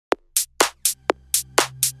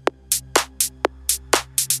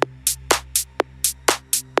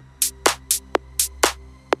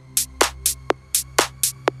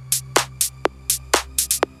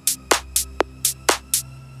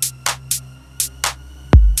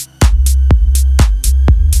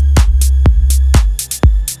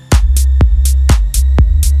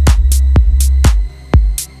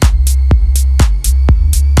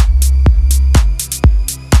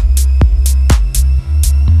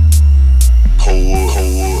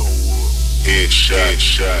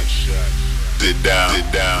headshot. Sit down,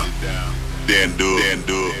 then do it.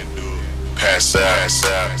 Pass out,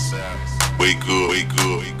 wake up.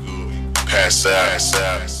 Pass out,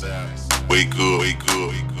 wake up.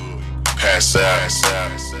 Pass out,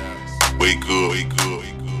 wake up.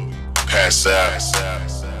 Pass out,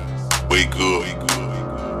 wake up.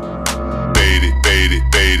 Bait it, bait it,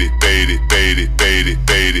 bait it, bait it, bait it, bait it,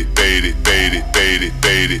 bait it, bait it, bait it, bait it,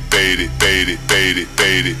 bait it, bait it, bait it, bait it,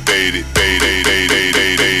 bait it, bait it, bait it.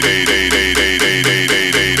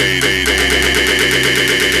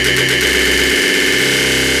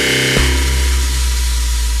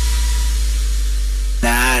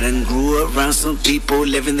 I done grew around some people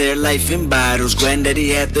living their life in bottles. Granddaddy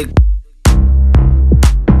had the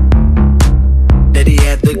Daddy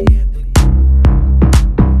had the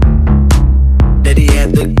Daddy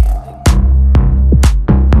had the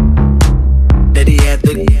Daddy had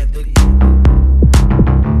the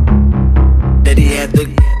Daddy had the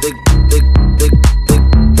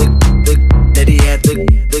Daddy had the Daddy had the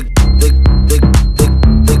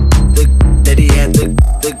Daddy had the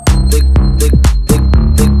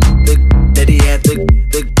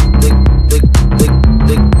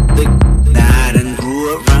I done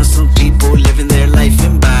grew around some people living their life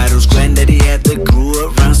in bottles. Granddaddy had the grew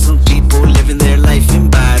around some people living their life in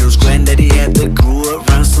bottles. Granddaddy had the grew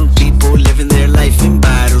around some people living their life in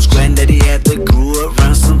bottles. Granddaddy had the grew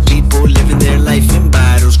around some people living their life in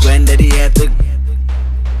bottles. Granddaddy had the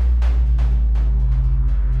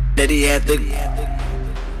Daddy had the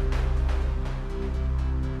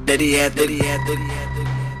Daddy had the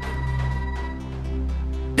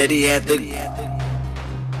Daddy had the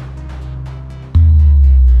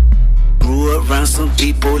grew around some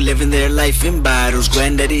people living their life in bottles.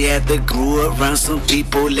 Granddaddy had the grew around some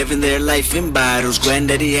people living their life in bottles.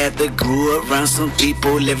 Granddaddy had the grew around some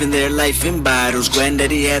people living their life in bottles.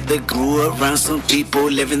 Granddaddy had the grew around some people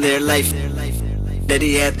living their life.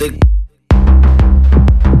 Daddy had the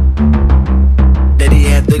Daddy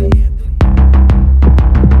had the